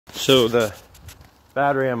So the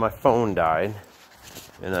battery on my phone died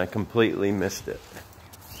and I completely missed it.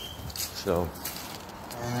 So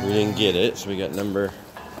we didn't get it, so we got number,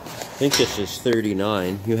 I think this is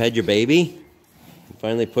 39. You had your baby? You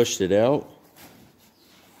finally pushed it out.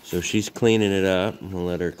 So she's cleaning it up. We'll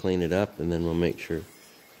let her clean it up and then we'll make sure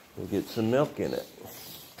we'll get some milk in it.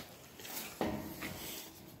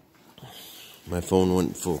 My phone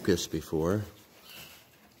wouldn't focus before.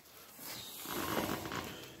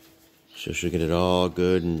 So she'll get it all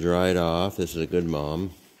good and dried off. This is a good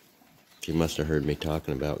mom. She must have heard me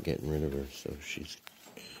talking about getting rid of her, so she's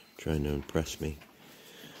trying to impress me.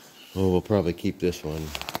 Oh, we'll probably keep this one.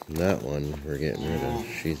 That one we're getting rid of.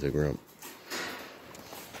 She's a grump.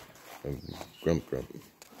 Grump.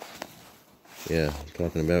 Yeah, I'm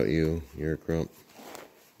talking about you. You're a grump.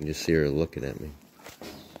 You just see her looking at me.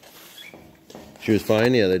 She was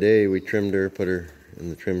fine the other day. We trimmed her, put her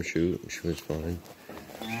in the trim chute, and she was fine.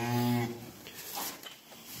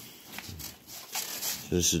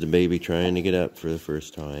 So this is the baby trying to get up for the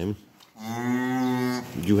first time.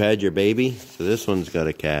 You had your baby? So this one's got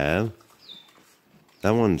a calf.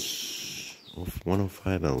 That one's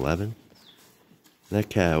 105.11. That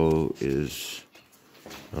cow is,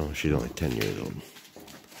 oh, she's only 10 years old.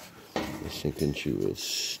 I was thinking she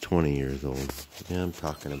was 20 years old. Yeah, I'm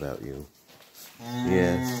talking about you.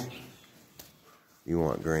 Yes. You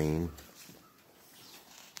want green.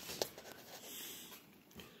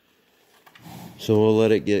 So we'll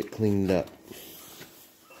let it get cleaned up.